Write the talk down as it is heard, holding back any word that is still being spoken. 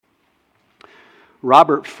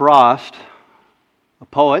Robert Frost, a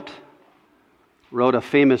poet, wrote a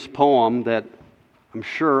famous poem that I'm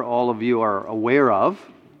sure all of you are aware of.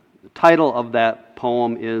 The title of that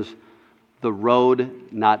poem is "The Road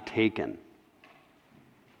Not Taken."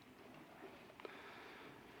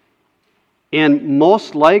 And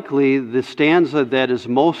most likely, the stanza that is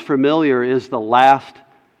most familiar is the last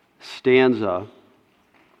stanza.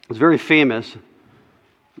 It's very famous.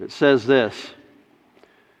 It says this: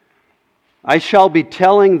 "I shall be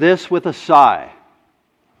telling this with a sigh,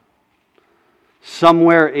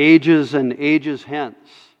 somewhere ages and ages hence,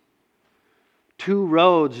 two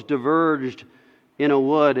roads diverged in a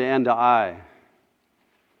wood, and I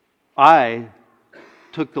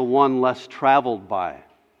took the one less traveled by,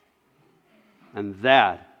 and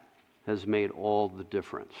that has made all the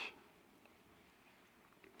difference."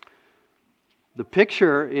 The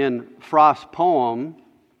picture in Frost's poem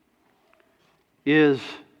is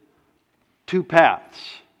two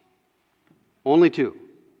paths, only two.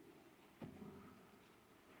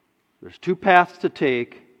 There's two paths to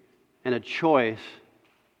take and a choice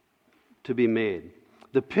to be made.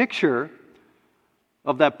 The picture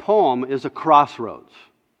of that poem is a crossroads.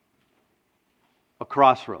 A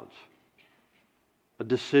crossroads. A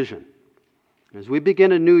decision. As we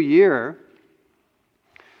begin a new year,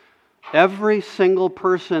 every single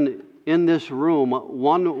person in this room,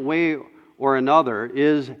 one way or another,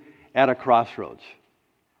 is at a crossroads.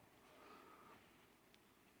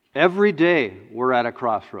 Every day we're at a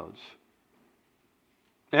crossroads.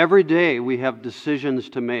 Every day we have decisions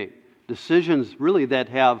to make. Decisions really that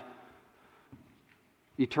have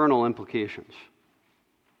eternal implications.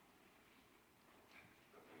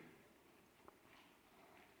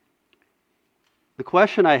 The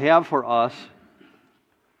question I have for us,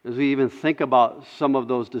 as we even think about some of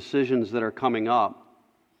those decisions that are coming up,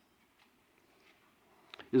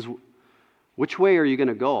 is which way are you going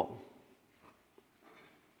to go?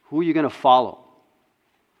 Who are you going to follow?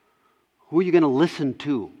 Who are you going to listen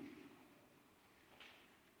to?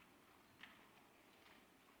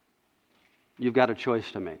 You've got a choice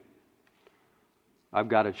to make. I've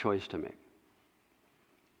got a choice to make.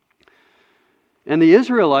 And the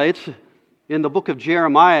Israelites in the book of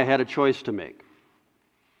Jeremiah had a choice to make.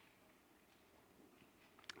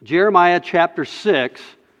 Jeremiah chapter 6,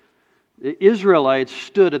 the Israelites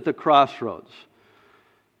stood at the crossroads.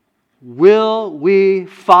 Will we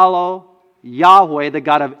follow Yahweh, the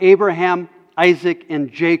God of Abraham, Isaac,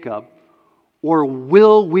 and Jacob, or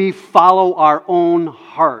will we follow our own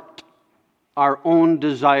heart, our own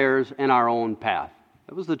desires, and our own path?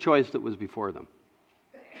 That was the choice that was before them.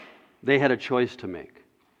 They had a choice to make.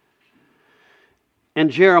 And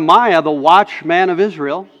Jeremiah, the watchman of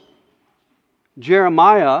Israel,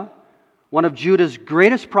 Jeremiah, one of Judah's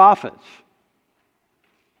greatest prophets,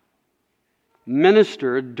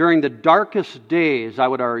 ministered during the darkest days, I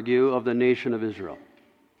would argue, of the nation of Israel.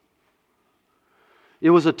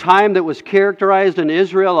 It was a time that was characterized in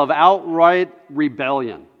Israel of outright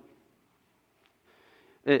rebellion,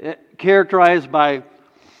 characterized by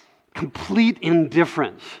complete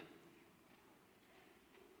indifference,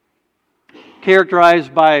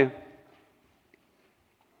 characterized by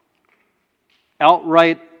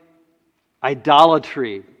outright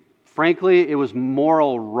idolatry. Frankly, it was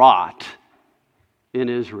moral rot in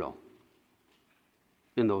Israel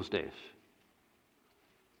in those days.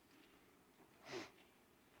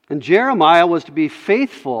 And Jeremiah was to be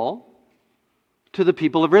faithful to the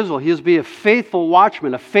people of Israel. He was to be a faithful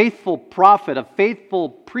watchman, a faithful prophet, a faithful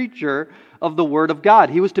preacher of the Word of God.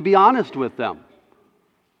 He was to be honest with them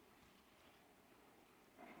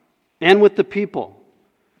and with the people.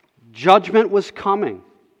 Judgment was coming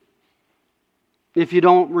if you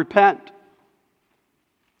don't repent.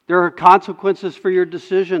 There are consequences for your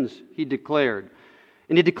decisions, he declared.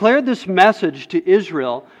 And he declared this message to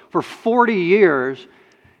Israel for 40 years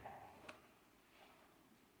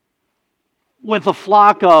with a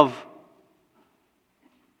flock of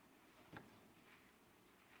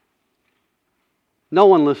no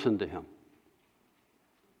one listened to him.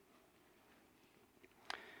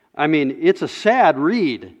 I mean, it's a sad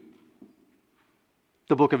read,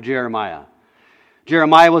 the book of Jeremiah.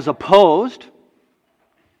 Jeremiah was opposed.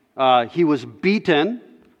 He was beaten.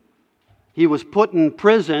 He was put in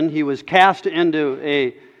prison. He was cast into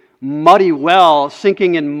a muddy well,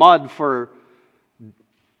 sinking in mud for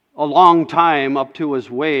a long time up to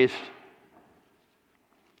his waist.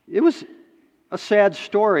 It was a sad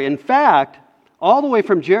story. In fact, all the way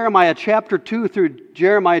from Jeremiah chapter 2 through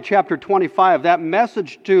Jeremiah chapter 25, that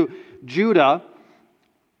message to Judah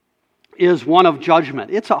is one of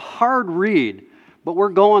judgment. It's a hard read, but we're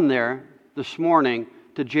going there this morning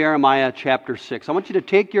to Jeremiah chapter 6. I want you to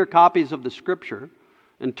take your copies of the Scripture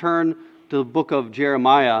and turn to the book of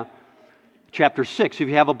Jeremiah chapter 6. If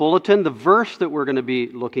you have a bulletin, the verse that we're going to be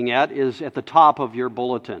looking at is at the top of your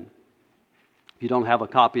bulletin. If you don't have a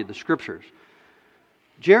copy of the Scriptures.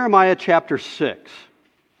 Jeremiah chapter 6.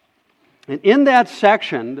 And in that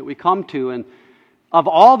section that we come to, and of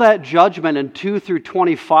all that judgment in 2 through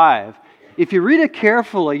 25, if you read it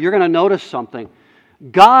carefully, you're going to notice something.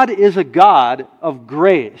 God is a God of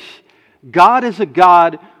grace. God is a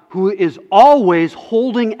God who is always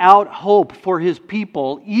holding out hope for His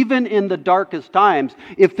people, even in the darkest times,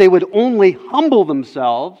 if they would only humble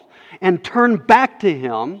themselves and turn back to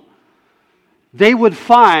Him, they would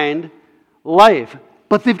find life.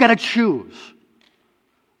 But they've got to choose.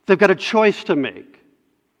 They've got a choice to make.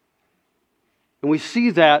 And we see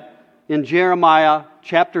that in Jeremiah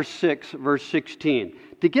chapter 6, verse 16.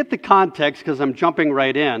 To get the context, because I'm jumping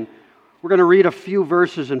right in, we're going to read a few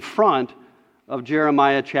verses in front of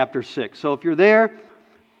Jeremiah chapter 6. So if you're there,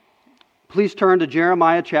 please turn to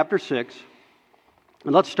Jeremiah chapter 6,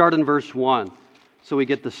 and let's start in verse 1 so we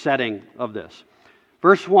get the setting of this.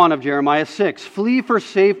 Verse 1 of Jeremiah 6, "Flee for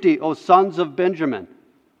safety, O sons of Benjamin."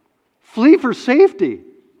 Flee for safety.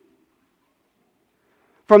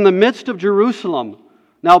 "From the midst of Jerusalem,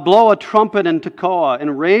 now blow a trumpet in Tekoa,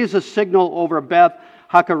 and raise a signal over Beth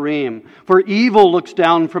Hakarim, for evil looks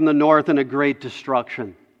down from the north in a great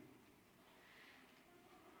destruction.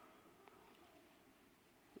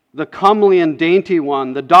 The comely and dainty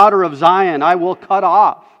one, the daughter of Zion, I will cut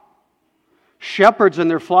off. Shepherds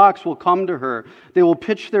and their flocks will come to her. They will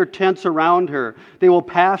pitch their tents around her. They will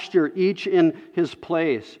pasture each in his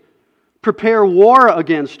place. Prepare war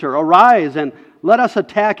against her. Arise and let us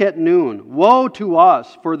attack at noon. Woe to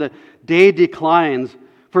us, for the day declines,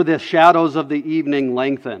 for the shadows of the evening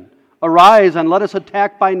lengthen. Arise and let us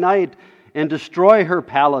attack by night and destroy her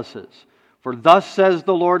palaces. For thus says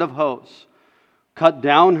the Lord of hosts, cut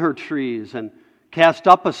down her trees and cast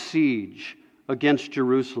up a siege against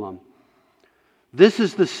Jerusalem. This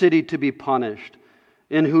is the city to be punished,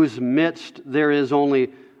 in whose midst there is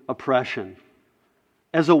only oppression.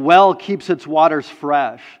 As a well keeps its waters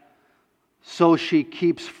fresh, so she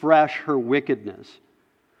keeps fresh her wickedness.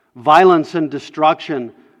 Violence and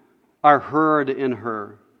destruction are heard in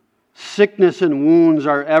her. Sickness and wounds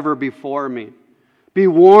are ever before me. Be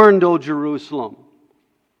warned, O Jerusalem,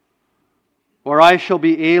 or I shall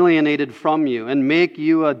be alienated from you and make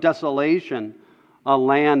you a desolation, a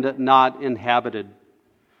land not inhabited.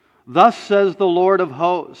 Thus says the Lord of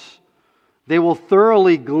hosts, they will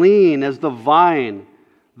thoroughly glean as the vine,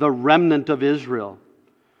 the remnant of Israel.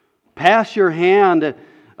 Pass your hand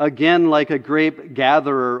again like a grape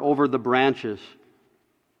gatherer over the branches.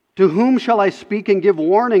 To whom shall I speak and give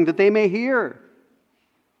warning that they may hear?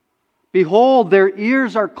 Behold, their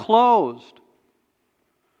ears are closed,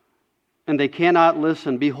 and they cannot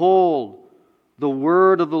listen. Behold, the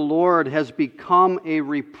word of the Lord has become a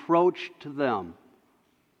reproach to them.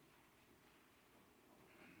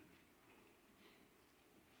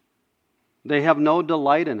 They have no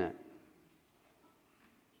delight in it.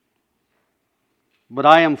 But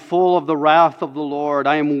I am full of the wrath of the Lord.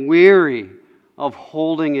 I am weary of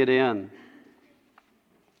holding it in.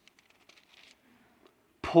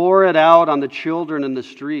 Pour it out on the children in the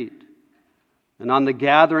street, and on the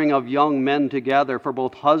gathering of young men together, for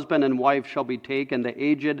both husband and wife shall be taken, the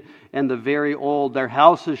aged and the very old. Their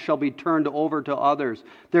houses shall be turned over to others,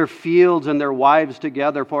 their fields and their wives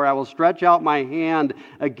together, for I will stretch out my hand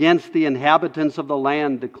against the inhabitants of the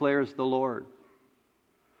land, declares the Lord.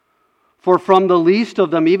 For from the least of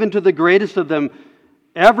them, even to the greatest of them,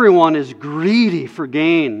 everyone is greedy for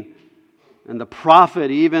gain, and the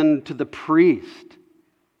prophet, even to the priest,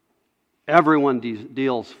 everyone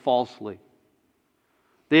deals falsely.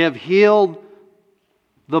 They have healed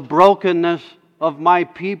the brokenness of my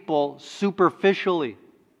people superficially,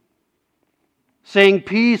 saying,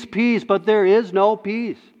 peace, peace, but there is no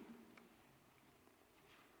peace.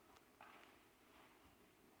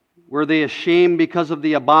 Were they ashamed because of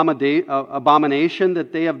the abomination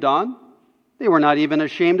that they have done? They were not even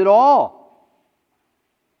ashamed at all.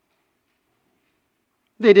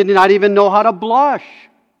 They did not even know how to blush.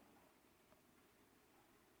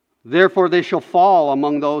 Therefore they shall fall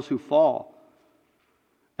among those who fall.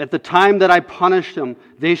 At the time that I punish them,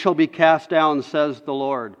 they shall be cast down, says the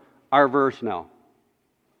Lord. Our verse now.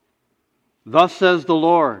 Thus says the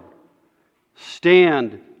Lord,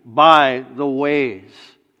 stand by the ways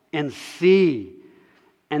and see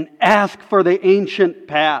and ask for the ancient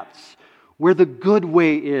paths where the good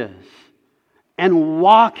way is, and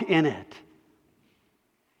walk in it.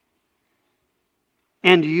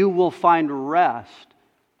 And you will find rest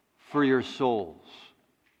for your souls.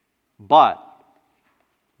 But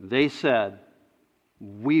they said,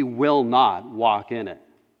 we will not walk in it.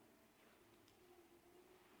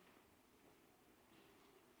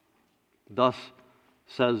 Thus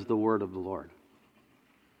says the word of the Lord.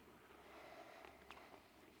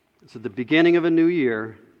 It's at the beginning of a new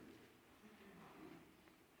year.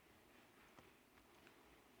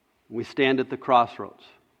 We stand at the crossroads.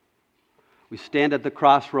 We stand at the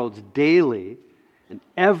crossroads daily, and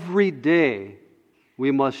every day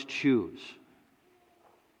we must choose.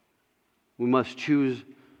 We must choose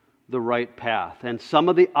the right path. And some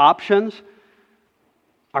of the options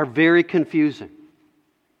are very confusing.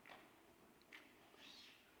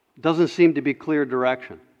 It doesn't seem to be clear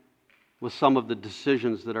direction with some of the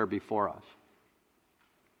decisions that are before us.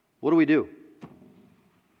 What do we do?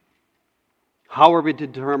 How are we to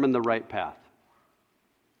determine the right path?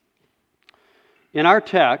 In our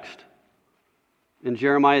text, in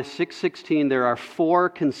Jeremiah 6:16, there are 4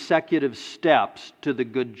 consecutive steps to the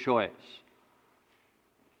good choice.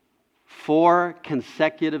 4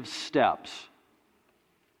 consecutive steps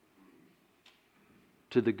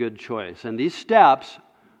to the good choice. And these steps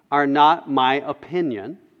are not my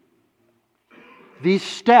opinion. These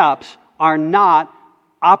steps are not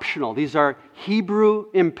optional. These are Hebrew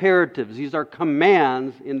imperatives. These are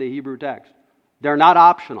commands in the Hebrew text. They're not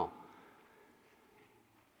optional.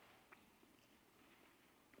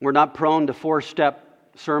 We're not prone to 4-step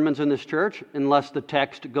sermons in this church unless the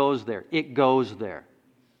text goes there. It goes there.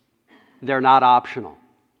 They're not optional.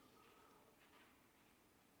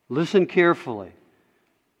 Listen carefully.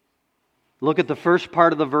 Look at the first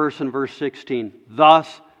part of the verse in verse 16.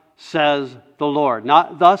 Thus says the Lord.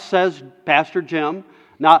 Not thus says Pastor Jim.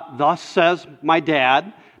 Not thus says my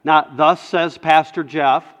dad. Not thus says Pastor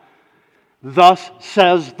Jeff. Thus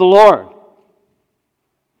says the Lord.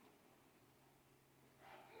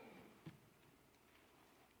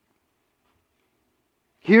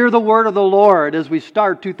 Hear the word of the Lord as we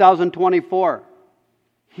start 2024.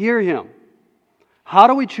 Hear Him. How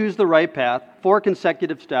do we choose the right path? 4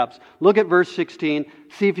 consecutive steps. Look at verse 16.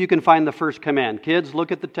 See if you can find the first command. Kids,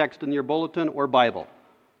 look at the text in your bulletin or Bible.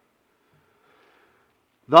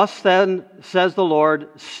 Thus then says the Lord,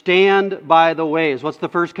 stand by the ways. What's the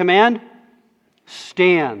first command?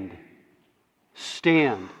 Stand.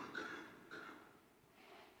 Stand.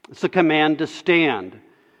 It's a command to stand.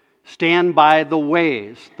 Stand by the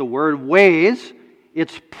ways. The word ways,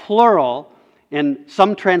 it's plural, and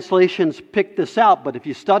some translations pick this out, but if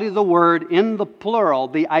you study the word in the plural,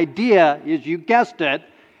 the idea is, you guessed it,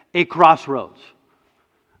 a crossroads,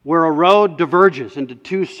 where a road diverges into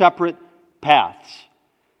 2 separate paths.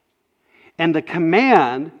 And the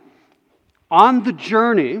command on the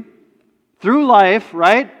journey through life,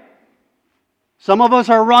 right? Some of us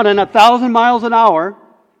are running 1,000 miles an hour,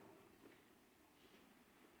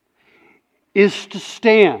 is to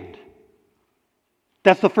stand.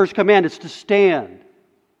 That's the first command, it's to stand.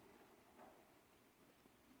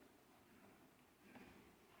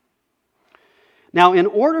 Now, in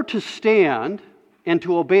order to stand and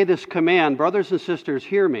to obey this command, brothers and sisters,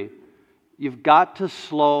 hear me, you've got to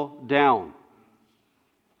slow down.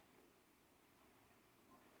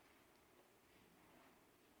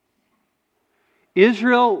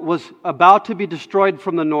 Israel was about to be destroyed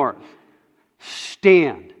from the north.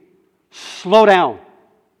 Stand. Slow down.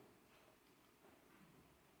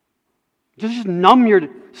 Just numb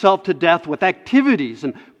yourself to death with activities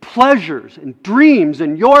and pleasures and dreams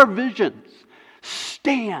and your visions.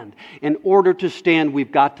 Stand. In order to stand,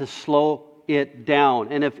 we've got to slow it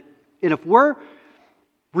down. And if we're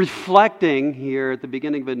reflecting here at the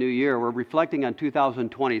beginning of a new year, we're reflecting on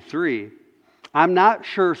 2023, I'm not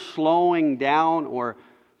sure slowing down or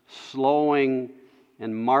slowing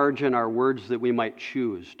and margin are words that we might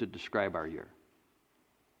choose to describe our year.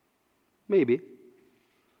 Maybe.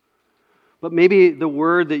 But maybe the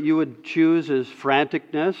word that you would choose is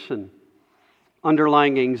franticness and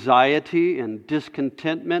underlying anxiety and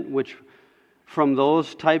discontentment, which from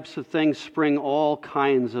those types of things spring all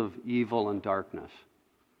kinds of evil and darkness.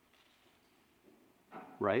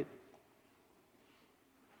 Right?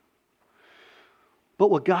 But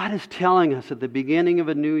what God is telling us at the beginning of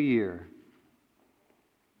a new year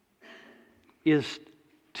is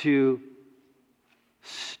to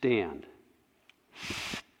stand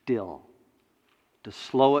still, to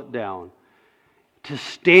slow it down, to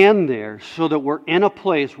stand there so that we're in a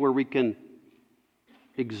place where we can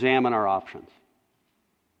examine our options.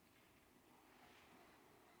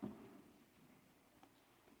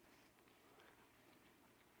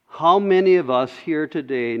 How many of us here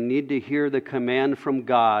today need to hear the command from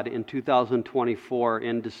God in 2024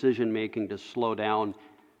 in decision making to slow down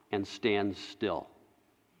and stand still.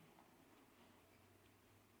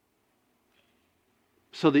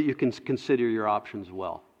 So that you can consider your options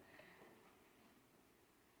well.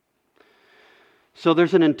 So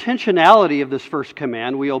there's an intentionality of this first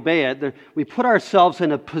command. We obey it. We put ourselves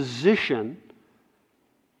in a position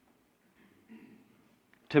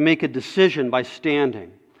to make a decision by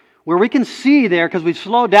standing. Where we can see there, because we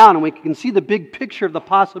slow down and we can see the big picture of the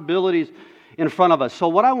possibilities in front of us. So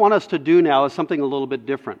what I want us to do now is something a little bit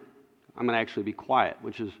different. I'm going to actually be quiet,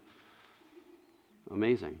 which is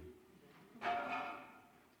amazing.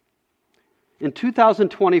 In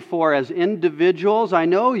 2024, as individuals, I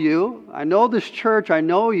know you, I know this church, I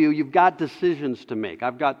know you, you've got decisions to make.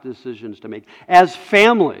 I've got decisions to make. As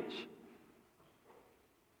families,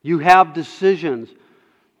 you have decisions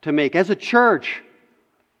to make. As a church,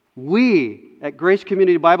 we at Grace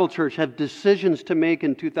Community Bible Church have decisions to make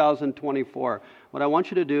in 2024. What I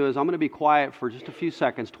want you to do is I'm going to be quiet for just a few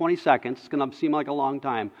seconds, 20 seconds. It's going to seem like a long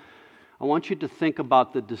time. I want you to think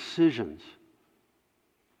about the decisions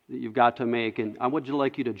that you've got to make, and I would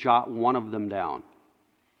like you to jot one of them down.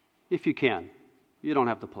 If you can. You don't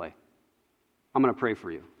have to play. I'm going to pray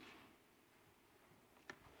for you.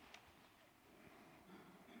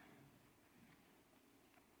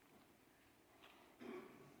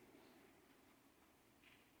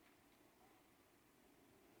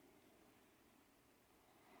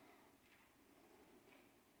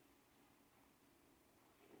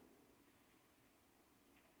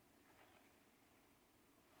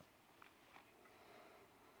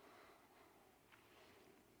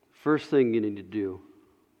 First thing you need to do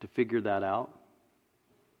to figure that out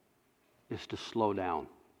is to slow down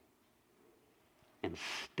and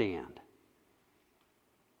stand.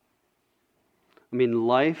 I mean,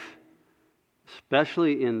 life,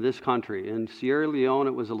 especially in this country, in Sierra Leone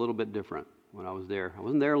it was a little bit different when I was there. I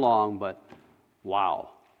wasn't there long, but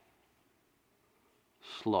wow.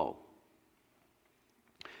 Slow.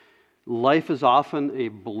 Life is often a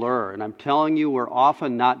blur, and I'm telling you, we're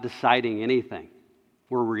often not deciding anything.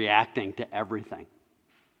 We're reacting to everything.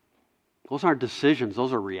 Those aren't decisions,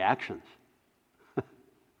 those are reactions.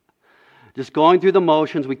 Just going through the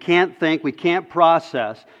motions, we can't think, we can't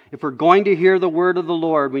process. If we're going to hear the word of the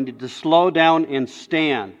Lord, we need to slow down and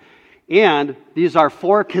stand. And these are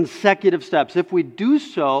 4 consecutive steps. If we do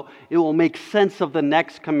so, it will make sense of the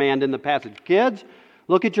next command in the passage. Kids,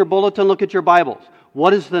 look at your bulletin, look at your Bibles.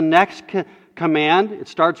 What is the next command? It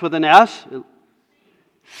starts with an S.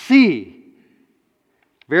 See.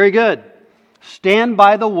 Very good. Stand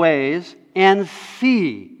by the ways and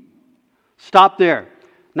see. Stop there.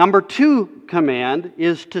 Number 2 command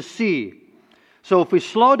is to see. So if we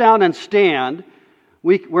slow down and stand,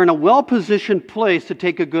 we're in a well-positioned place to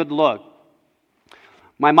take a good look.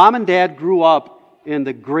 My mom and dad grew up in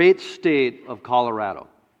the great state of Colorado.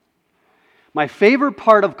 My favorite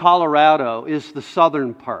part of Colorado is the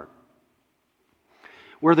southern part,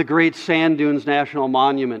 where the Great Sand Dunes National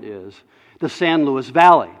Monument is. The San Luis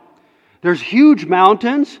Valley. There's huge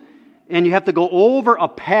mountains, and you have to go over a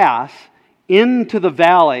pass into the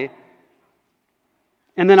valley.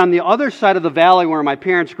 And then on the other side of the valley where my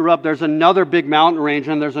parents grew up, there's another big mountain range,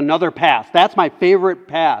 and there's another pass. That's my favorite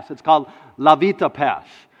pass. It's called La Vita Pass.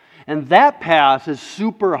 And that pass is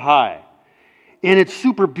super high, and it's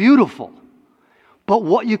super beautiful. But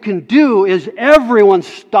what you can do is everyone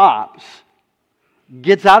stops,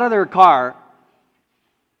 gets out of their car,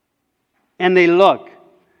 and they look,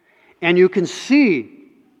 and you can see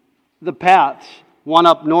the paths, one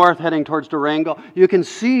up north heading towards Durango. You can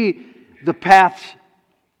see the paths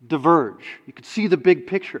diverge. You can see the big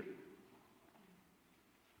picture.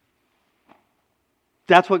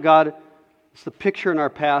 That's what God, it's the picture in our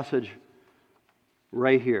passage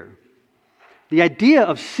right here. The idea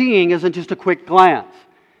of seeing isn't just a quick glance.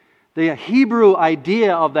 The Hebrew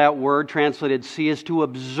idea of that word translated see is to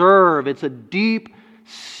observe. It's a deep,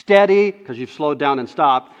 steady, because you've slowed down and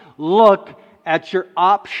stopped, look at your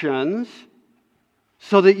options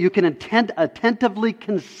so that you can attentively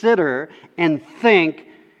consider and think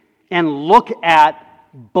and look at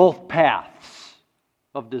both paths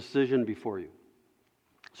of decision before you.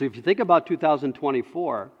 So if you think about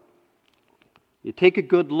 2024, you take a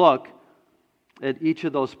good look at each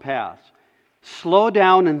of those paths. Slow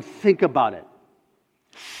down and think about it.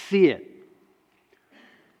 See it.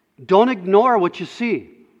 Don't ignore what you see.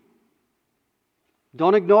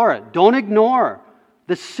 Don't ignore it. Don't ignore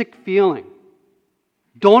the sick feeling.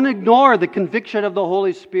 Don't ignore the conviction of the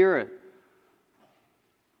Holy Spirit.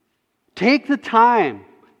 Take the time.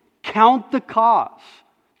 Count the costs.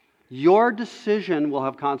 Your decision will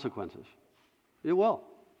have consequences. It will.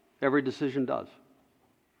 Every decision does.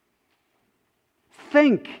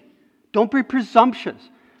 Think Don't be presumptuous.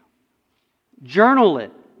 Journal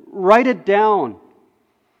it. Write it down.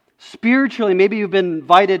 Spiritually, maybe you've been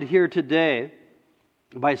invited here today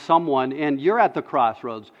by someone and you're at the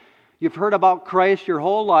crossroads. You've heard about Christ your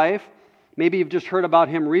whole life. Maybe you've just heard about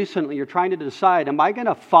Him recently. You're trying to decide, am I going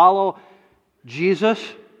to follow Jesus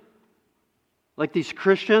like these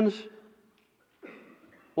Christians?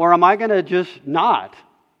 Or am I going to just not?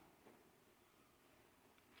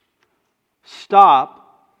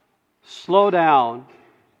 Stop, slow down,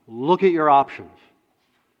 look at your options.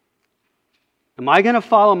 Am I going to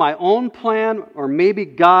follow my own plan, or maybe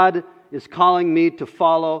God is calling me to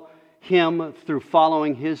follow Him through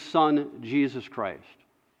following His Son, Jesus Christ?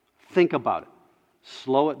 Think about it.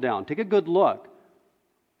 Slow it down. Take a good look.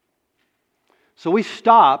 So we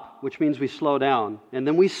stop, which means we slow down, and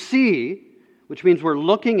then we see, which means we're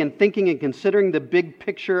looking and thinking and considering the big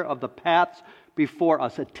picture of the paths before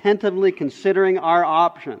us, attentively considering our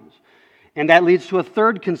options. And that leads to a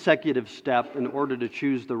third consecutive step in order to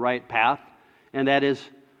choose the right path. And that is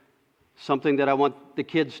something that I want the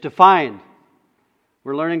kids to find.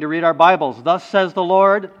 We're learning to read our Bibles. Thus says the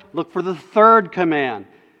Lord, look for the third command.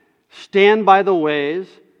 Stand by the ways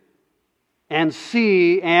and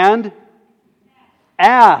see and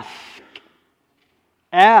ask.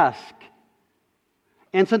 Ask.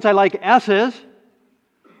 And since I like S's,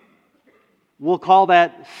 we'll call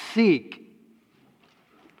that seek.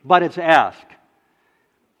 But it's ask.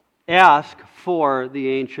 Ask for the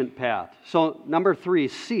ancient path. So, number 3,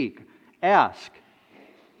 seek. Ask.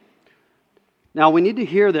 Now, we need to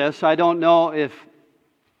hear this. I don't know if,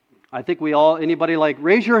 I think we all, anybody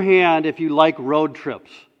raise your hand if you like road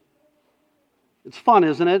trips. It's fun,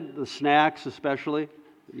 isn't it? The snacks, especially,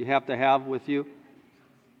 that you have to have with you.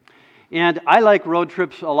 And I like road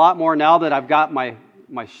trips a lot more now that I've got my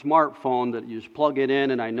smartphone that you just plug it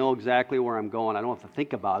in and I know exactly where I'm going. I don't have to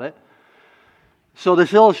think about it. So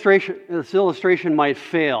this illustration might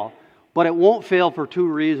fail, but it won't fail for 2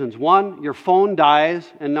 reasons. 1, your phone dies,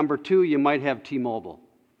 and number 2, you might have T-Mobile.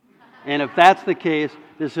 And if that's the case,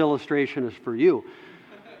 this illustration is for you,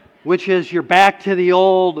 which is you're back to the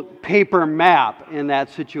old paper map in that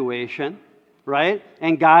situation, right?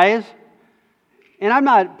 And guys, and I'm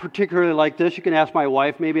not particularly like this. You can ask my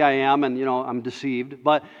wife. Maybe I am, and I'm deceived.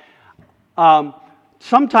 But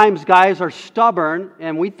sometimes guys are stubborn,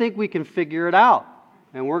 and we think we can figure it out.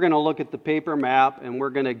 And we're going to look at the paper map, and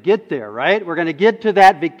we're going to get there, right? We're going to get to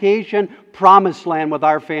that vacation promised land with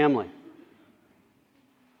our family.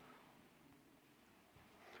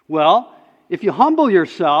 Well, if you humble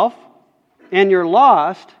yourself, and you're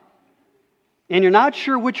lost, and you're not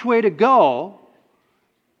sure which way to go,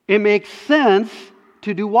 it makes sense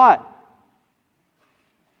to do what?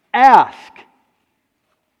 Ask.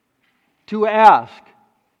 To ask.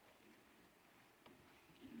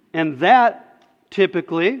 And that,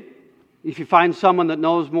 typically, if you find someone that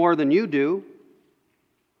knows more than you do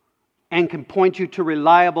and can point you to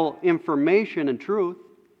reliable information and truth,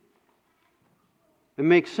 it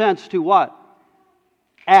makes sense to what?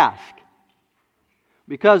 Ask.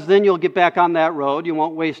 Because then you'll get back on that road. You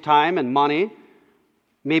won't waste time and money.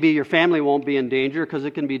 Maybe your family won't be in danger because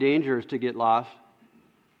it can be dangerous to get lost.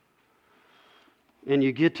 And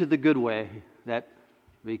you get to the good way, that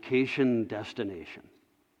vacation destination.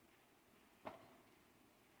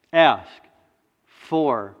 Ask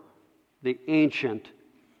for the ancient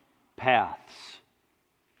paths.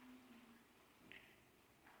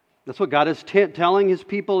 That's what God is telling His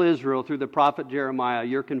people Israel through the prophet Jeremiah.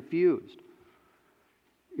 You're confused.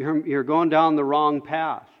 You're going down the wrong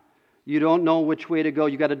path. You don't know which way to go.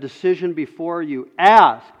 You got a decision before you.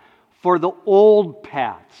 Ask for the old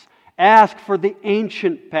paths. Ask for the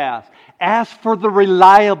ancient paths. Ask for the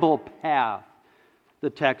reliable path, the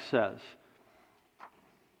text says.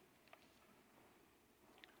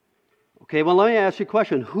 Okay, well, let me ask you a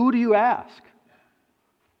question. Who do you ask?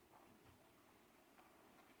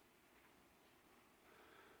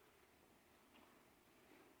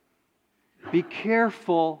 Be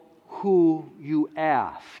careful who you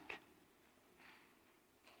ask.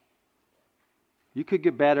 You could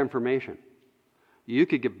get bad information. You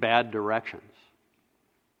could get bad directions.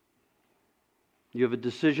 You have a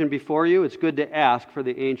decision before you. It's good to ask for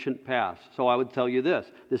the ancient paths. So I would tell you this.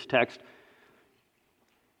 This text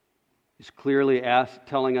is clearly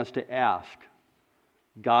telling us to ask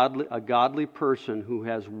a godly person who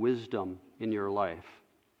has wisdom in your life.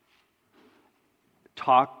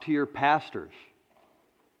 Talk to your pastors.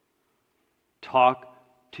 Talk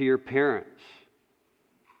to your parents.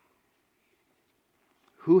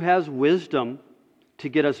 Who has wisdom to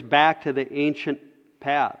get us back to the ancient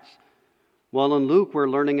paths? Well, in Luke, we're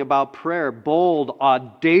learning about prayer. Bold,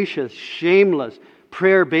 audacious, shameless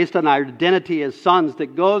prayer based on our identity as sons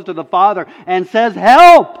that goes to the Father and says,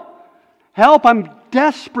 help! Help, I'm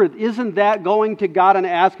desperate. Isn't that going to God and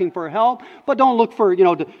asking for help? But don't look for,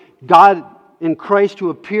 God in Christ to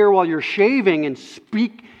appear while you're shaving and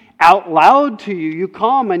speak out loud to you. You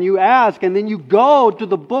come and you ask, and then you go to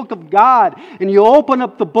the book of God and you open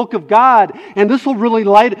up the book of God, and this will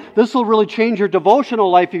really change your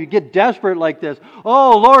devotional life if you get desperate like this.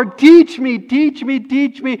 Oh Lord, teach me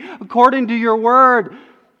according to your word.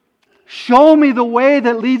 Show me the way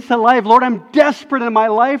that leads to life. Lord, I'm desperate in my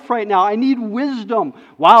life right now. I need wisdom.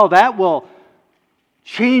 Wow, that will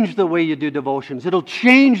change the way you do devotions. It'll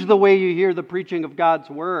change the way you hear the preaching of God's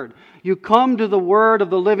Word. You come to the Word of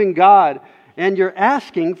the living God and you're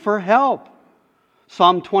asking for help.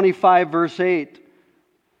 Psalm 25, verse 8.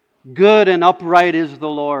 Good and upright is the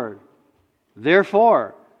Lord.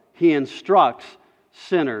 Therefore, He instructs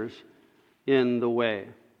sinners in the way.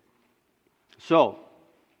 So,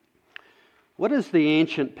 what is the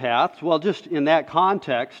ancient paths? Well, just in that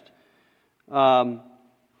context, the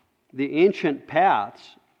ancient paths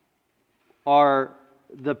are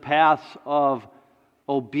the paths of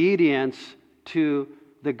obedience to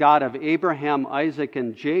the God of Abraham, Isaac,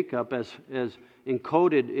 and Jacob as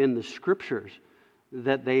encoded in the Scriptures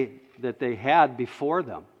that they had before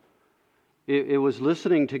them. It was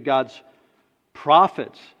listening to God's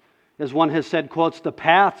prophets. As one has said, quotes, the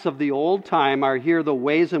paths of the old time are here the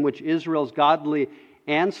ways in which Israel's godly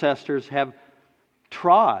ancestors have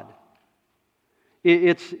trod.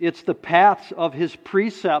 It's the paths of His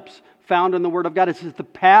precepts found in the Word of God. It's the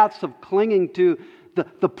paths of clinging to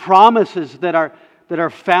the promises that are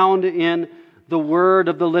found in the Word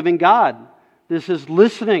of the living God. This is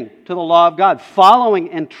listening to the law of God, following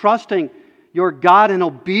and trusting your God in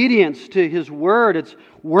obedience to His Word. It's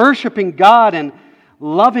worshiping God and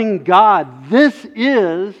loving God. This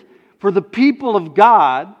is for the people of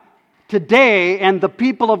God today and the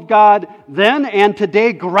people of God then and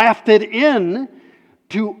today grafted in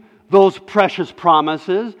to those precious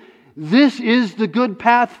promises. This is the good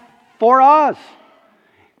path for us.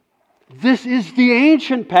 This is the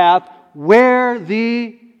ancient path where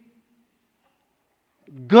the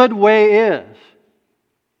good way is.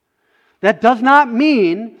 That does not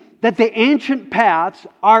mean that the ancient paths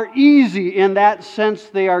are easy in that sense.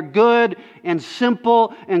 They are good and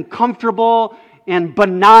simple and comfortable and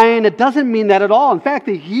benign. It doesn't mean that at all. In fact,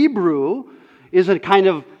 the Hebrew is a kind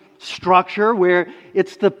of structure where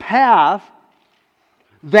it's the path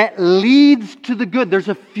that leads to the good. There's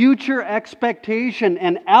a future expectation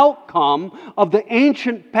and outcome of the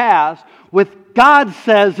ancient past with God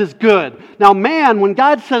says is good. Now man, when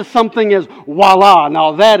God says something is voila,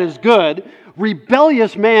 now that is good,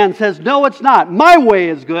 rebellious man says, no, it's not. My way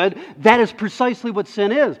is good. That is precisely what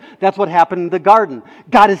sin is. That's what happened in the garden.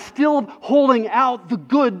 God is still holding out the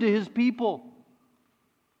good to His people.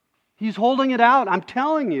 He's holding it out. I'm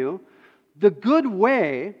telling you, the good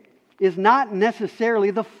way is not necessarily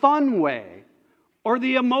the fun way, or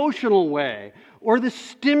the emotional way, or the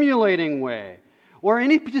stimulating way, or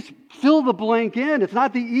any, just fill the blank in. It's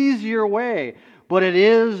not the easier way, but it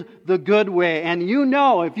is the good way. And you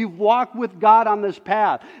know, if you've walked with God on this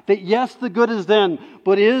path, that yes, the good is then,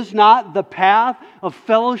 but is not the path of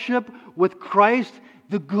fellowship with Christ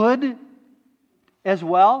the good as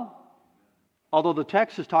well? Although the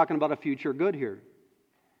text is talking about a future good here.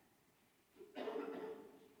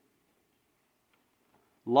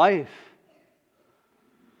 Life.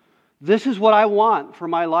 This is what I want for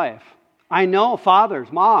my life. I know, fathers,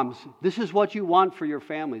 moms, this is what you want for your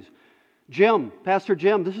families. Jim, Pastor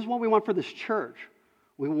Jim, this is what we want for this church.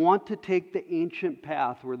 We want to take the ancient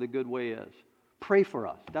path where the good way is. Pray for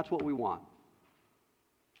us. That's what we want.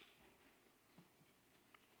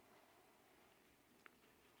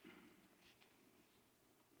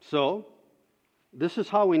 So, this is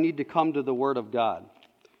how we need to come to the Word of God.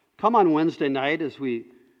 Come on Wednesday night as we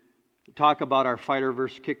talk about our Fighter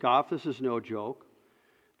Verse kickoff. This is no joke.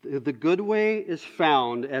 The good way is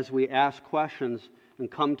found as we ask questions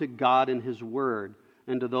and come to God in His Word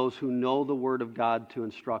and to those who know the Word of God to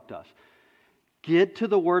instruct us. Get to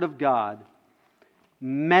the Word of God,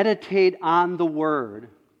 meditate on the Word,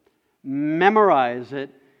 memorize it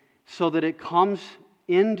so that it comes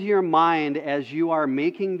into your mind as you are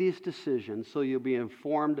making these decisions, so you'll be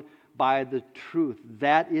informed by the truth.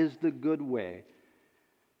 That is the good way.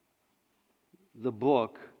 The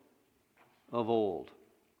book of old.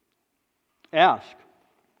 Ask.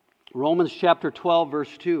 Romans chapter 12,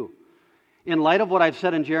 verse 2. In light of what I've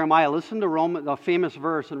said in Jeremiah, listen to a famous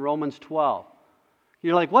verse in Romans 12.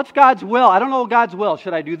 You're like, what's God's will? I don't know God's will.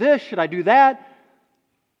 Should I do this? Should I do that?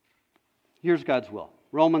 Here's God's will.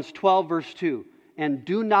 Romans 12, verse 2. And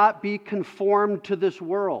do not be conformed to this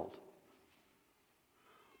world,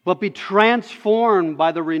 but be transformed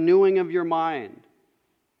by the renewing of your mind.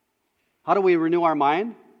 How do we renew our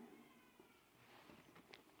mind?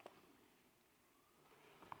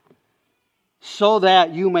 So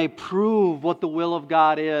that you may prove what the will of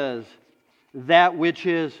God is, that which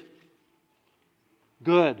is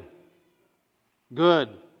good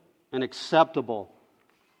and acceptable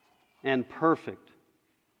and perfect.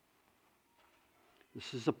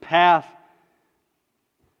 This is a path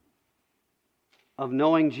of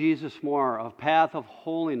knowing Jesus more, a path of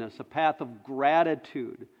holiness, a path of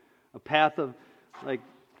gratitude, a path of, like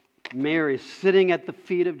Mary, sitting at the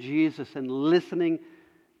feet of Jesus and listening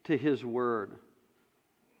to His Word.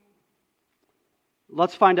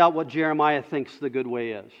 Let's find out what Jeremiah thinks the good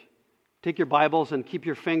way is. Take your Bibles and keep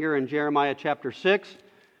your finger in Jeremiah chapter 6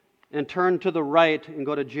 and turn to the right and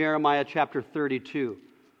go to Jeremiah chapter 32.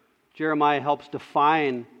 Jeremiah helps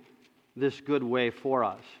define this good way for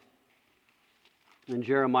us. In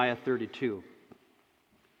Jeremiah 32,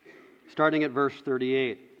 starting at verse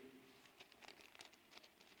 38.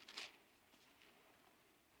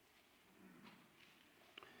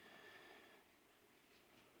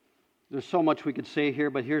 There's so much we could say here,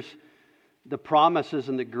 but here's the promises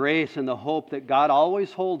and the grace and the hope that God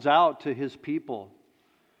always holds out to His people.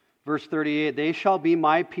 Verse 38, they shall be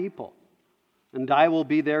my people, and I will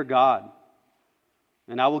be their God.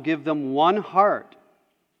 And I will give them one heart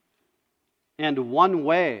and one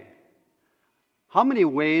way. How many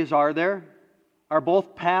ways are there? Are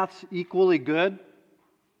both paths equally good?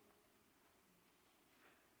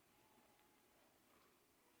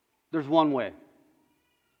 There's one way.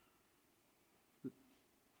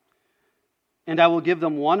 And I will give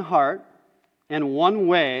them one heart and one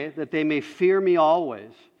way, that they may fear me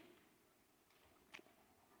always,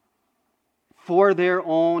 for their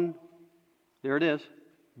own, there it is,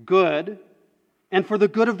 good, and for the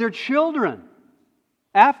good of their children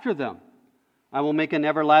after them. I will make an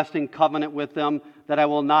everlasting covenant with them, that I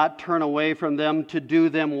will not turn away from them to do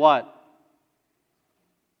them what?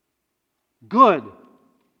 Good.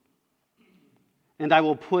 And I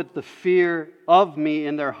will put the fear of me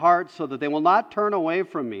in their hearts, so that they will not turn away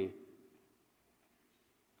from me.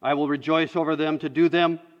 I will rejoice over them to do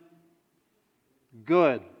them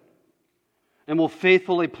good, and will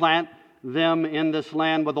faithfully plant them in this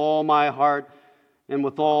land with all my heart and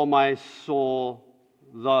with all my soul.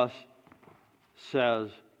 Thus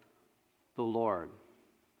says the Lord.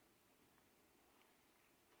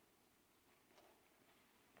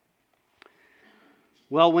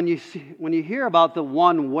 Well, when you hear about the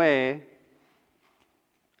one way,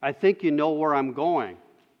 I think you know where I'm going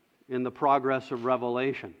in the progress of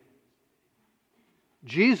Revelation.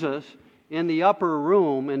 Jesus, in the upper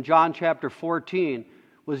room in John chapter 14,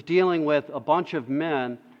 was dealing with a bunch of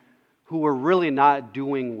men who were really not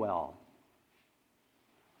doing well.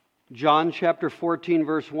 John chapter 14,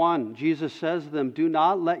 verse 1, Jesus says to them, do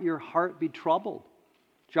not let your heart be troubled.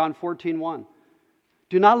 John 14:1.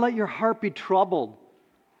 Do not let your heart be troubled.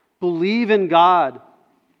 Believe in God.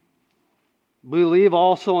 Believe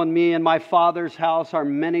also in me. In my Father's house are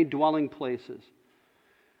many dwelling places.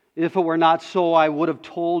 If it were not so, I would have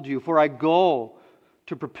told you, for I go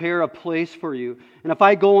to prepare a place for you. And if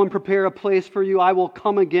I go and prepare a place for you, I will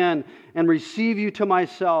come again and receive you to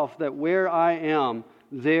myself, that where I am,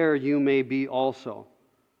 there you may be also.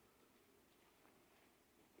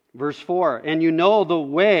 Verse 4, and you know the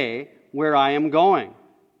way where I am going.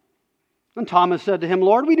 And Thomas said to him,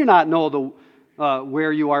 Lord, we do not know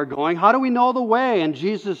where you are going. How do we know the way? And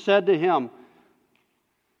Jesus said to him,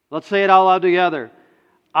 let's say it out loud together,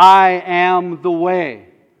 I am the way.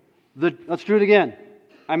 Let's do it again.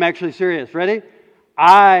 I'm actually serious. Ready?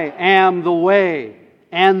 I am the way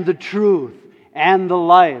and the truth and the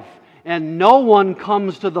life. And no one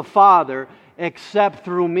comes to the Father except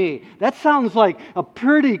through me. That sounds like a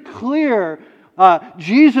pretty clear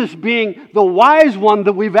Jesus being the wise one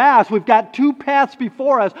that we've asked. We've got two paths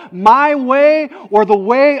before us, my way or the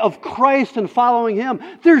way of Christ and following Him.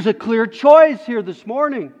 There's a clear choice here this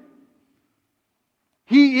morning.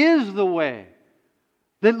 He is the way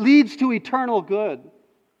that leads to eternal good.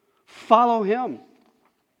 Follow Him.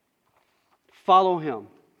 Follow Him.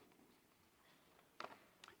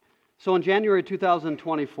 So in January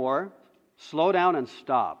 2024, slow down and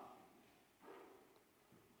stop.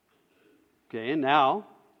 Okay, and now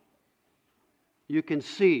you can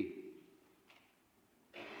see.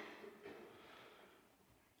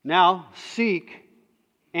 Now seek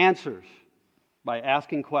answers by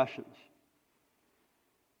asking questions.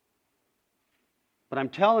 But I'm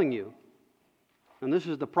telling you, and this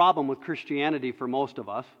is the problem with Christianity for most of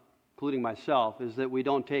us, including myself, is that we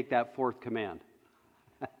don't take that fourth command.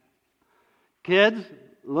 Kids,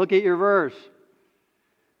 look at your verse.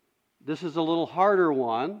 This is a little harder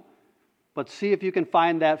one, but see if you can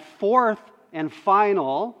find that fourth and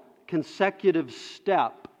final consecutive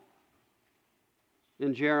step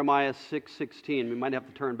in Jeremiah 6:16. We might have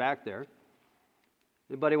to turn back there.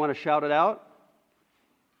 Anybody want to shout it out?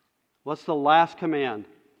 What's the last command?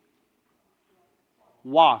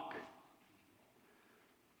 Walk.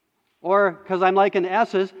 Or, because I'm liking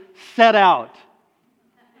S's, set out.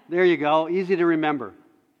 There you go. Easy to remember.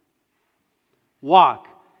 Walk.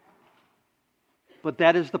 But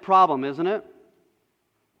that is the problem, isn't it?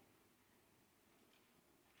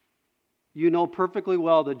 You know perfectly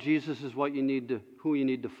well that Jesus is who you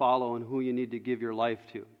need to follow and who you need to give your life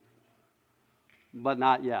to. But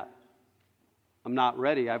not yet. I'm not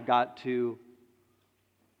ready. I'm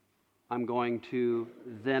going to,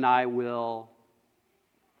 then I will.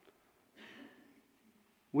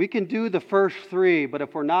 We can do the first three, but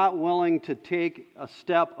if we're not willing to take a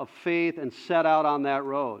step of faith and set out on that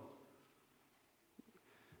road,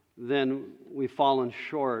 then we've fallen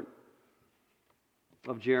short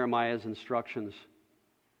of Jeremiah's instructions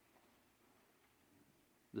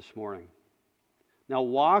this morning. Now,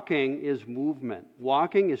 walking is movement.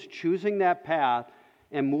 Walking is choosing that path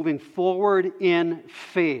and moving forward in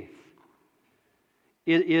faith.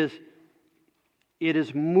 It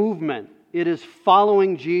is movement. It is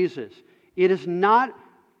following Jesus. It is not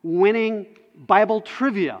winning Bible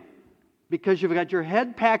trivia because you've got your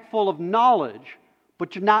head packed full of knowledge,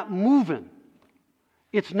 but you're not moving.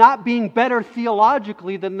 It's not being better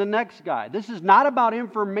theologically than the next guy. This is not about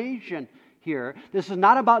information here. This is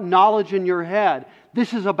not about knowledge in your head.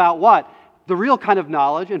 This is about what? The real kind of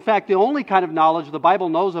knowledge. In fact, the only kind of knowledge the Bible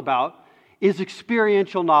knows about is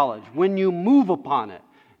experiential knowledge. When you move upon it,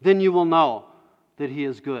 then you will know that He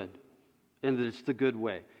is good and that it's the good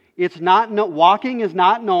way. Walking is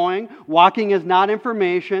not knowing. Walking is not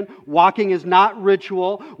information. Walking is not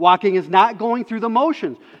ritual. Walking is not going through the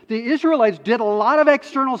motions. The Israelites did a lot of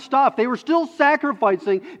external stuff. They were still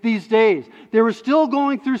sacrificing these days. They were still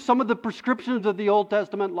going through some of the prescriptions of the Old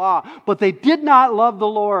Testament law. But they did not love the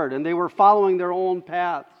Lord, and they were following their own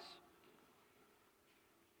paths.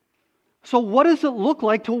 So what does it look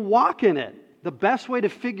like to walk in it? The best way to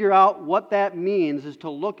figure out what that means is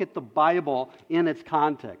to look at the Bible in its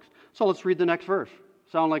context. So let's read the next verse.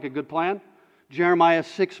 Sound like a good plan? Jeremiah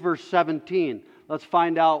 6, verse 17. Let's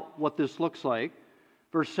find out what this looks like.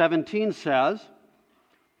 Verse 17 says,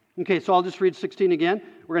 okay, so I'll just read 16 again.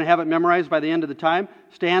 We're going to have it memorized by the end of the time.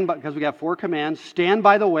 Because we got 4 commands. Stand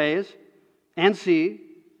by the ways and see,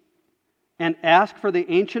 and ask for the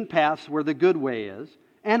ancient paths where the good way is,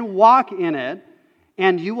 and walk in it,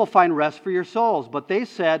 and you will find rest for your souls. But they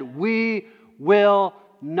said, we will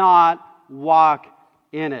not walk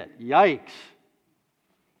in it. Yikes.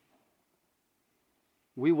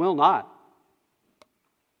 We will not.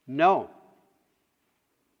 No.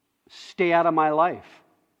 Stay out of my life.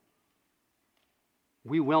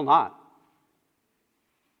 We will not.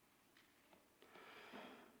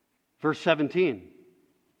 Verse 17.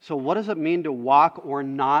 So what does it mean to walk or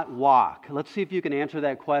not walk? Let's see if you can answer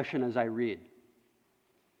that question as I read.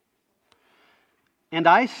 And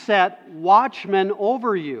I set watchmen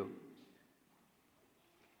over you,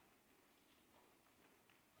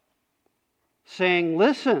 saying,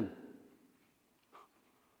 listen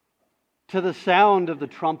to the sound of the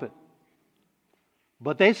trumpet.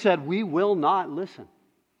 But they said, we will not listen.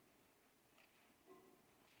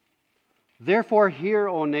 Therefore hear,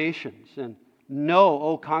 O nations, and know,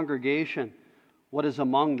 O congregation, what is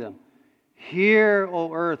among them. Hear,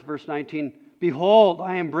 O earth, verse 19, behold,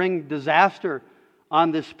 I am bringing disaster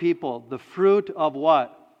on this people. The fruit of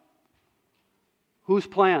what? Whose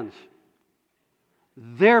plans?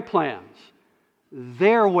 Their plans.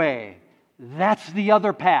 Their way. That's the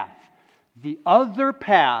other path. The other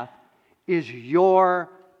path is your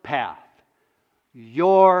path.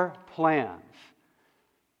 Your plans.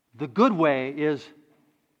 The good way is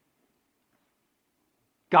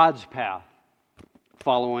God's path.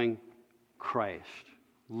 Following Christ.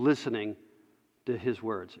 Listening to His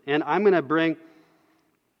words. And I'm going to bring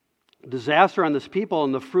disaster on this people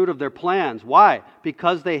and the fruit of their plans. Why?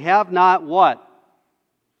 Because they have not what?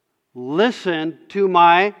 Listened to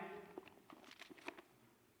my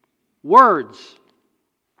words.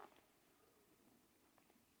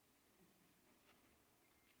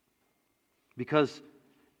 Because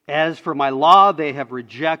as for my law, they have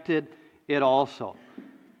rejected it also.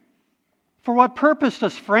 For what purpose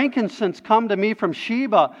does frankincense come to me from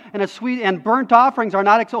Sheba, and a sweet and burnt offerings are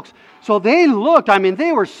not acceptable? So they looked,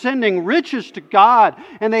 they were sending riches to God,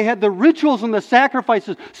 and they had the rituals and the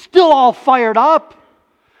sacrifices still all fired up.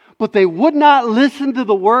 But they would not listen to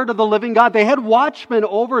the word of the living God. They had watchmen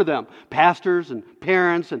over them, pastors and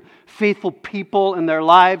parents and faithful people in their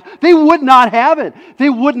lives. They would not have it. They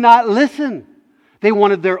would not listen. They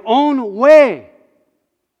wanted their own way.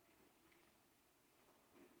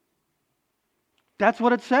 That's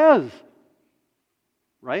what it says,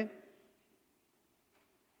 right?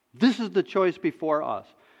 This is the choice before us.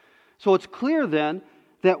 So it's clear then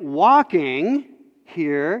that walking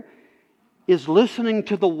here is listening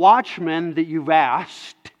to the watchman that you've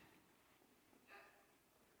asked,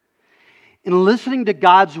 and listening to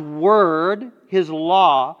God's word, His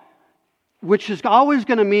law, which is always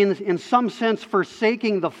going to mean, in some sense,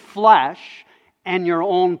 forsaking the flesh and your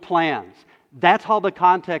own plans. That's how the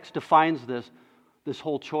context defines this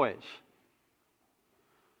whole choice.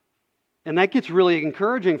 And that gets really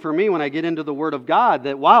encouraging for me when I get into the Word of God,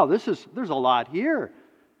 that, wow, there's a lot here.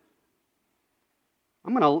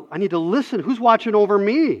 I need to listen. Who's watching over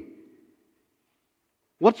me?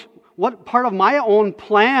 What part of my own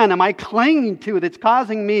plan am I clinging to that's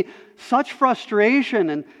causing me such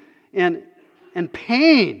frustration and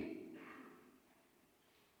pain?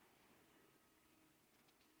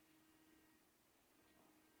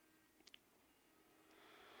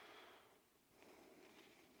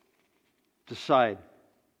 Decide,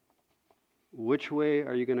 which way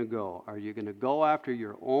are you going to go? Are you going to go after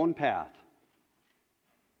your own path?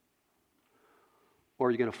 Or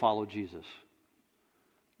are you going to follow Jesus?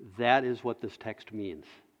 That is what this text means.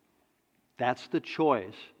 That's the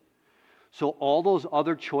choice. So all those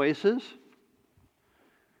other choices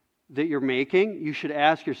that you're making, you should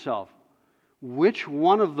ask yourself, which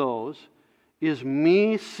one of those is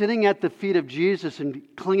me sitting at the feet of Jesus and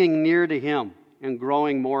clinging near to Him and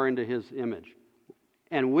growing more into His image?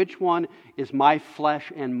 And which one is my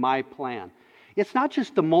flesh and my plan? It's not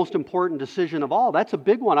just the most important decision of all. That's a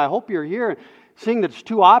big one. I hope you're here seeing that there's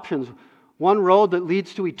two options. One road that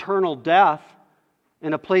leads to eternal death,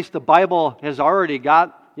 in a place the Bible has already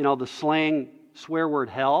got, the slang swear word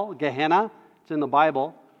hell, Gehenna. It's in the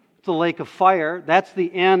Bible. It's a lake of fire. That's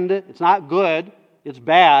the end. It's not good. It's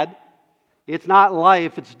bad. It's not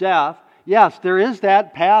life. It's death. Yes, there is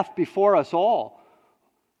that path before us all.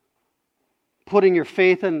 Putting your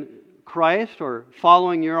faith in Christ or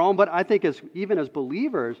following your own. But I think even as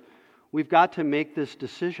believers, we've got to make this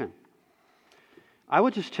decision. I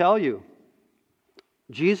would just tell you,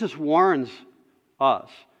 Jesus warns us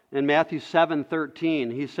in Matthew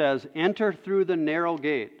 7:13. He says, "Enter through the narrow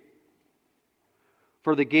gate.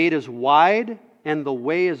 For the gate is wide and the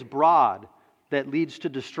way is broad that leads to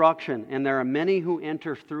destruction, and there are many who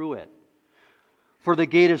enter through it. For the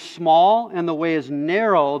gate is small and the way is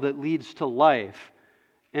narrow that leads to life,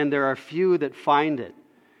 and there are few that find it."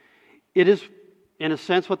 It is, in a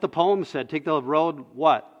sense, what the poem said. Take the road,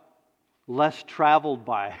 what? Less traveled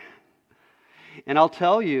by. And I'll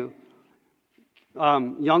tell you,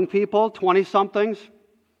 young people, 20-somethings,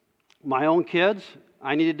 my own kids,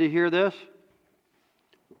 I needed to hear this.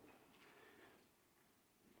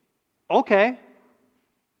 Okay,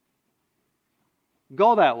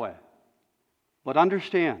 go that way. But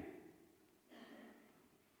understand,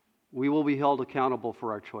 we will be held accountable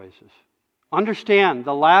for our choices. Understand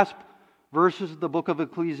the last verses of the book of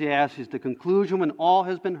Ecclesiastes, the conclusion when all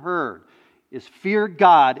has been heard, is fear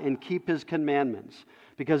God and keep His commandments.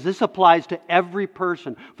 Because this applies to every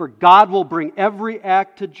person. For God will bring every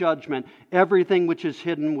act to judgment, everything which is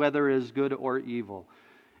hidden, whether it is good or evil.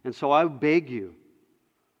 And so I beg you,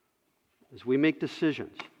 as we make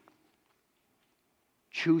decisions,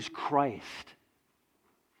 choose Christ.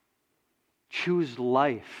 Choose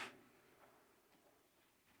life.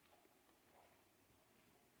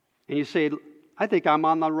 And you say, I think I'm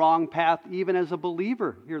on the wrong path even as a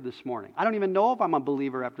believer here this morning. I don't even know if I'm a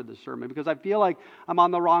believer after this sermon because I feel like I'm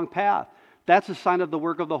on the wrong path. That's a sign of the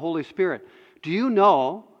work of the Holy Spirit. Do you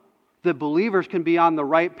know that believers can be on the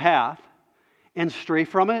right path and stray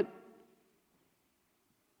from it?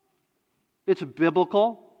 It's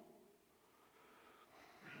biblical.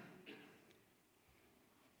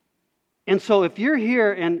 And so if you're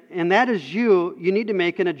here and that is you, you need to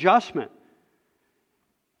make an adjustment.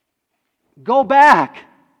 Go back.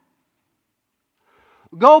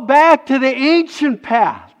 Go back to the ancient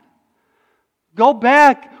path. Go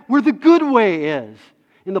back where the good way is.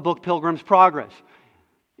 In the book Pilgrim's Progress,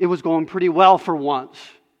 it was going pretty well for once.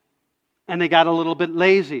 And they got a little bit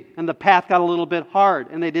lazy, and the path got a little bit hard,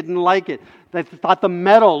 and they didn't like it. They thought the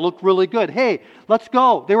meadow looked really good. Hey, let's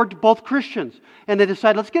go. They were both Christians, and they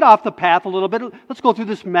decided, let's get off the path a little bit. Let's go through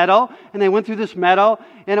this meadow. And they went through this meadow,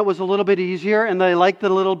 and it was a little bit easier, and they liked the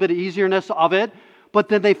little bit of easierness of it. But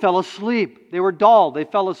then they fell asleep. They were dull. They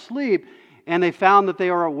fell asleep, and they found that they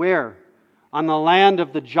were aware on the land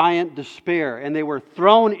of the giant despair, and they were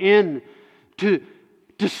thrown in to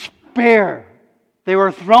despair. They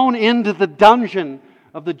were thrown into the dungeon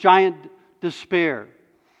of the giant despair.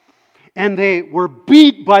 And they were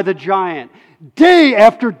beat by the giant day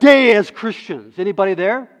after day as Christians. Anybody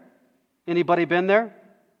there? Anybody been there?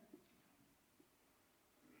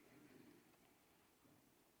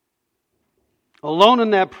 Alone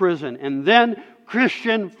in that prison. And then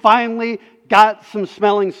Christian finally got some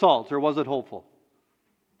smelling salts. Or was it hopeful?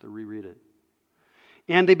 To reread it.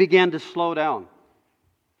 And they began to slow down.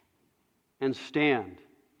 And stand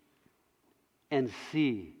and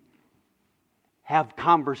see, have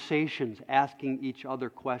conversations, asking each other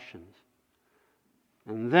questions.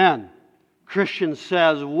 And then Christian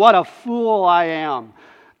says, what a fool I am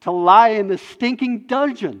to lie in this stinking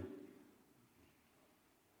dungeon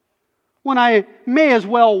when I may as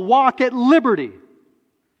well walk at liberty.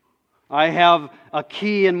 I have a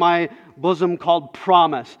key in my bosom called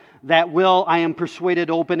promise that will, I am persuaded,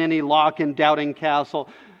 open any lock in Doubting Castle.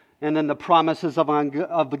 And then the promises of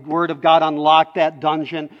the Word of God unlocked that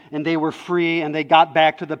dungeon, and they were free, and they got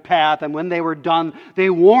back to the path. And when they were done,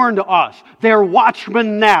 they warned us. They're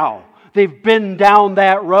watchmen now. They've been down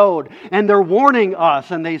that road, and they're warning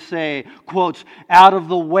us. And they say, quotes, out of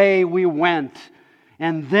the way we went,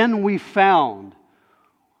 and then we found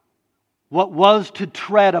what was to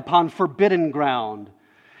tread upon forbidden ground.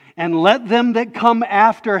 And let them that come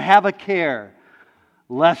after have a care,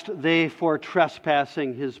 lest they for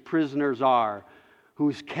trespassing his prisoners are,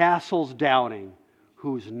 whose castle's doubting,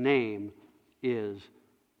 whose name is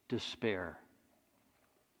despair.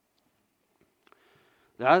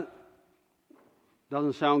 That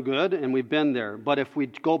doesn't sound good, and we've been there. But if we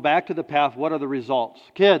go back to the path, what are the results?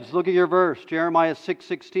 Kids, look at your verse, Jeremiah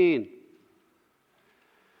 6:16.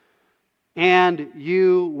 And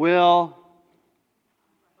you will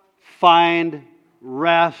find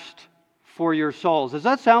rest for your souls. Does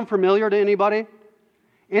that sound familiar to anybody?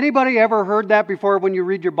 Anybody ever heard that before when you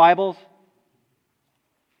read your Bibles?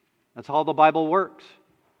 That's how the Bible works.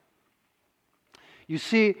 You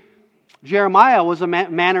see, Jeremiah was a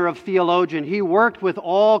manner of theologian. He worked with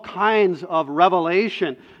all kinds of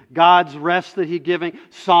revelation. God's rest that He's giving,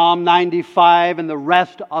 Psalm 95, and the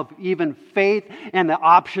rest of even faith, and the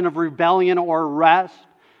option of rebellion or rest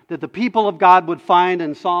that the people of God would find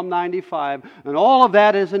in Psalm 95. And all of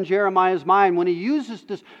that is in Jeremiah's mind when he uses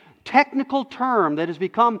this technical term that has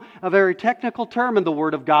become a very technical term in the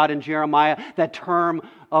Word of God in Jeremiah, that term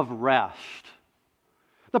of rest.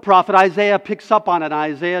 The prophet Isaiah picks up on it in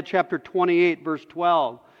Isaiah chapter 28, verse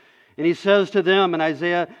 12. And he says to them in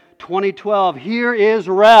Isaiah 20:12, here is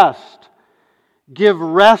rest. Give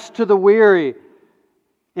rest to the weary.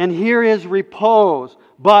 And here is repose.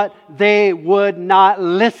 But they would not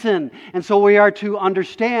listen. And so we are to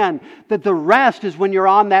understand that the rest is when you're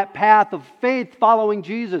on that path of faith following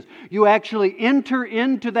Jesus. You actually enter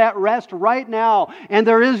into that rest right now. And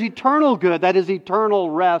there is eternal good. That is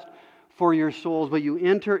eternal rest for your souls. But you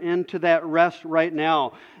enter into that rest right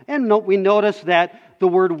now. And we notice that the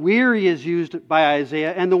word weary is used by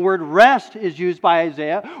Isaiah and the word rest is used by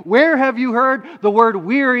Isaiah. Where have you heard the word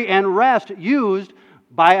weary and rest used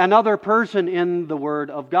by another person in the Word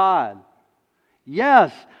of God?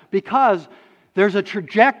 Yes, because there's a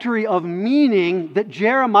trajectory of meaning that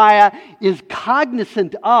Jeremiah is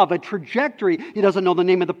cognizant of, a trajectory. He doesn't know the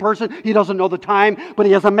name of the person, he doesn't know the time, but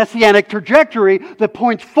he has a messianic trajectory that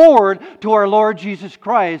points forward to our Lord Jesus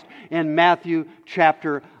Christ in Matthew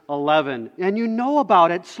chapter 11. And you know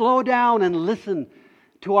about it. Slow down and listen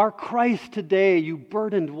to our Christ today, you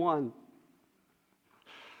burdened one.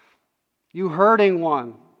 You hurting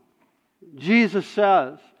one. Jesus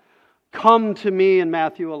says, come to me in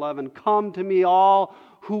Matthew 11. Come to me all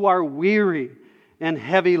who are weary and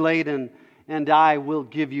heavy laden, and I will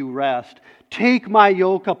give you rest. Take my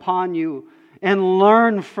yoke upon you and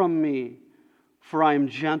learn from me, for I am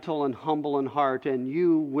gentle and humble in heart, and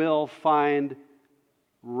you will find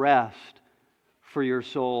rest for your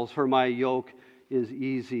souls. For my yoke is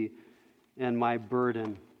easy and my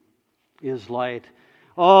burden is light.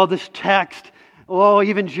 Oh, this text,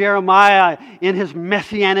 even Jeremiah, in his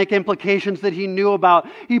messianic implications that he knew about,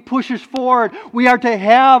 he pushes forward. We are to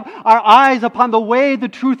have our eyes upon the way, the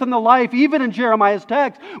truth, and the life. Even in Jeremiah's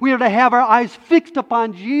text, we are to have our eyes fixed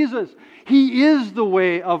upon Jesus. He is the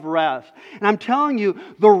way of rest. And I'm telling you,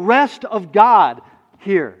 the rest of God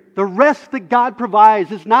here, the rest that God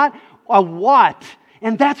provides is not a what.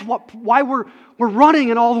 And that's why we're running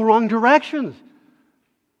in all the wrong directions.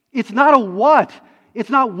 It's not a what. It's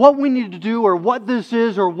not what we need to do or what this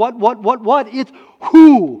is or what. It's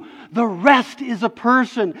who. The rest is a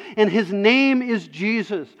person, and His name is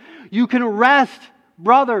Jesus. You can rest,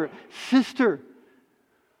 brother, sister,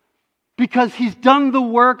 because He's done the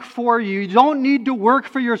work for you. You don't need to work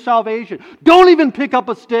for your salvation. Don't even pick up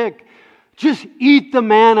a stick. Just eat the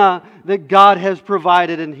manna that God has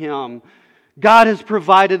provided in Him. God has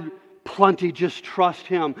provided plenty. Just trust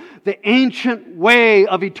Him. The ancient way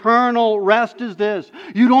of eternal rest is this.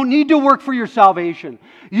 You don't need to work for your salvation.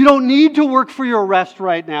 You don't need to work for your rest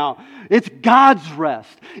right now. It's God's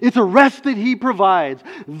rest. It's a rest that He provides.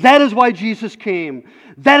 That is why Jesus came.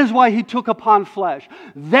 That is why He took upon flesh.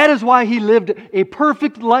 That is why He lived a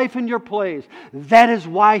perfect life in your place. That is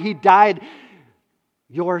why He died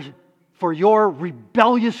for your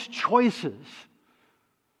rebellious choices.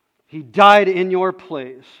 He died in your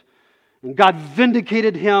place. And God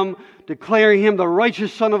vindicated Him, declaring Him the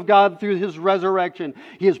righteous Son of God through His resurrection.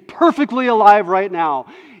 He is perfectly alive right now.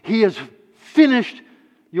 He has finished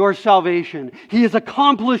your salvation. He has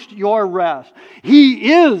accomplished your rest.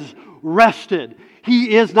 He is rested.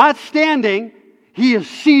 He is not standing. He is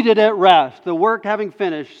seated at rest. The work having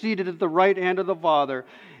finished, seated at the right hand of the Father.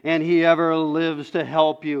 And He ever lives to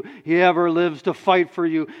help you. He ever lives to fight for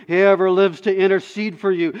you. He ever lives to intercede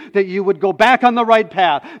for you. That you would go back on the right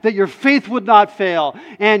path. That your faith would not fail.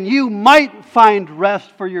 And you might find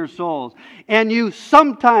rest for your souls. And you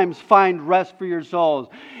sometimes find rest for your souls.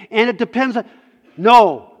 And it depends on...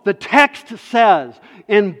 No, the text says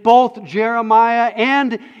in both Jeremiah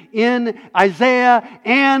and in Isaiah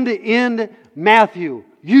and in Matthew,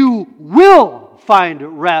 you will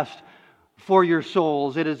find rest for your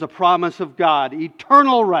souls. It is a promise of God,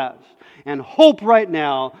 eternal rest and hope right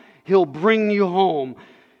now. He'll bring you home.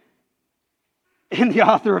 And the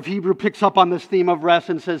author of Hebrew picks up on this theme of rest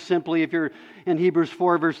and says simply, if you're in Hebrews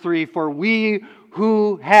 4 verse 3, for we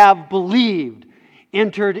who have believed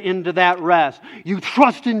entered into that rest. You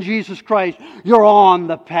trust in Jesus Christ, you're on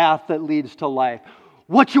the path that leads to life.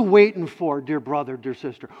 What you waiting for, dear brother, dear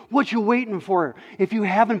sister? What you waiting for if you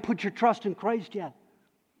haven't put your trust in Christ yet?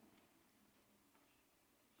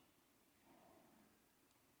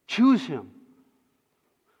 Choose Him.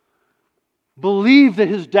 Believe that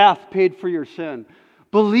His death paid for your sin.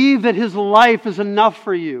 Believe that His life is enough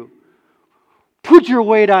for you. Put your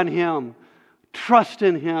weight on Him. Trust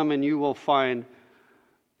in Him and you will find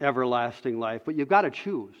everlasting life. But you've got to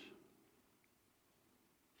choose.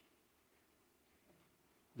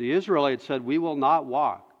 The Israelites said, we will not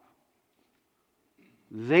walk.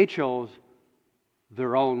 They chose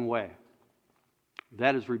their own way.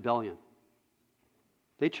 That is rebellion.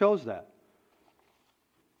 They chose that.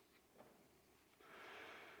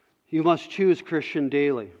 You must choose Christian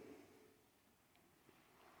daily.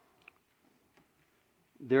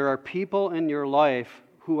 There are people in your life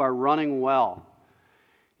who are running well.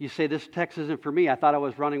 You say, this text isn't for me. I thought I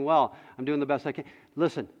was running well. I'm doing the best I can.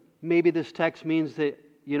 Listen, maybe this text means that,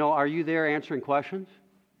 are you there answering questions?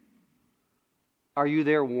 Are you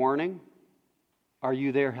there warning? Are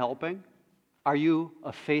you there helping? Are you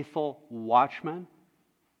a faithful watchman?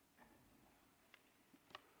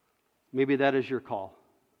 Maybe that is your call.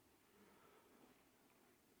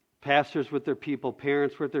 Pastors with their people,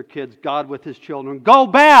 parents with their kids, God with His children. Go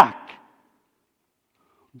back!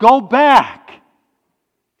 Go back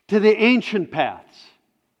to the ancient paths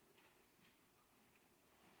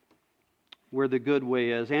where the good way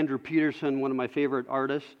is. Andrew Peterson, one of my favorite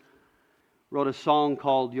artists, wrote a song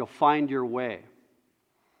called You'll Find Your Way.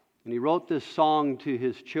 And he wrote this song to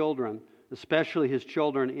his children, especially his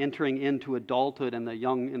children entering into adulthood in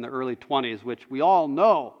the early 20s, which we all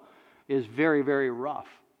know is very, very rough.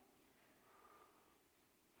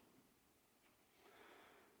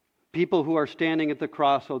 People who are standing at the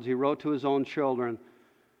crossroads, he wrote to his own children,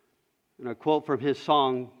 and a quote from his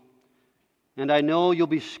song, and I know you'll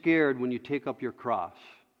be scared when you take up your cross.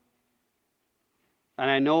 And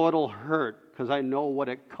I know it'll hurt because I know what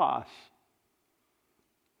it costs.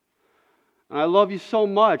 And I love you so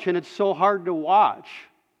much, and it's so hard to watch.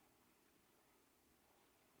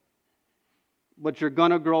 But you're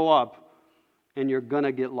going to grow up, and you're going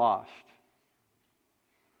to get lost.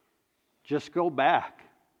 Just go back.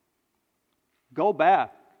 Go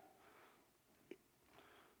back.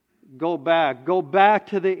 Go back. Go back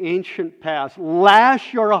to the ancient past.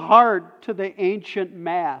 Lash your heart to the ancient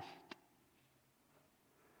mast.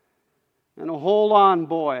 And hold on,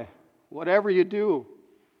 boy, whatever you do,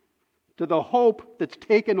 to the hope that's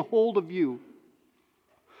taken hold of you.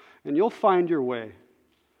 And you'll find your way.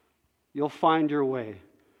 You'll find your way.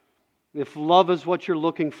 If love is what you're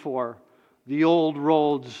looking for, the old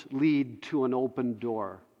roads lead to an open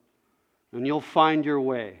door. And you'll find your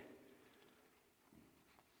way.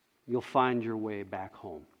 You'll find your way back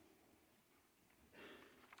home.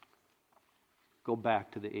 Go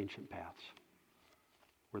back to the ancient paths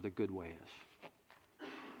where the good way is.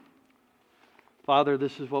 Father,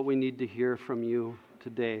 this is what we need to hear from you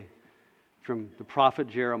today, from the prophet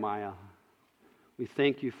Jeremiah. We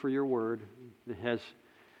thank you for your word that has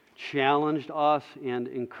challenged us and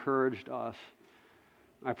encouraged us.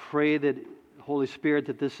 I pray that, Holy Spirit,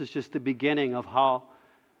 that this is just the beginning of how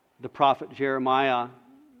the prophet Jeremiah,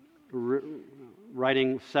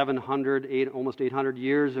 writing 700, almost 800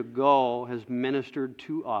 years ago, has ministered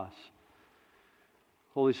to us.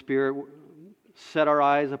 Holy Spirit, set our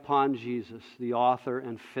eyes upon Jesus, the author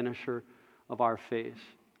and finisher of our faith.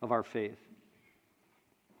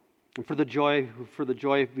 And for the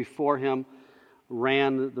joy before him,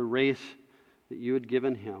 ran the race that you had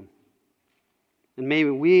given him. And may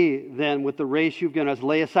we then, with the race you've given us,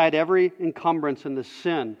 lay aside every encumbrance and the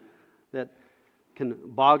sin that can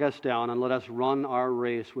bog us down, and let us run our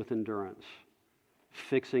race with endurance,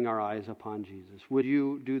 fixing our eyes upon Jesus. Would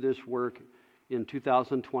you do this work in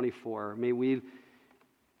 2024? May we,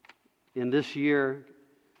 in this year,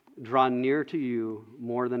 draw near to you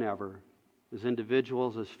more than ever, as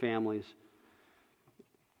individuals, as families,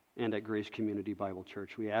 and at Grace Community Bible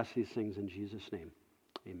Church. We ask these things in Jesus' name.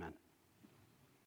 Amen.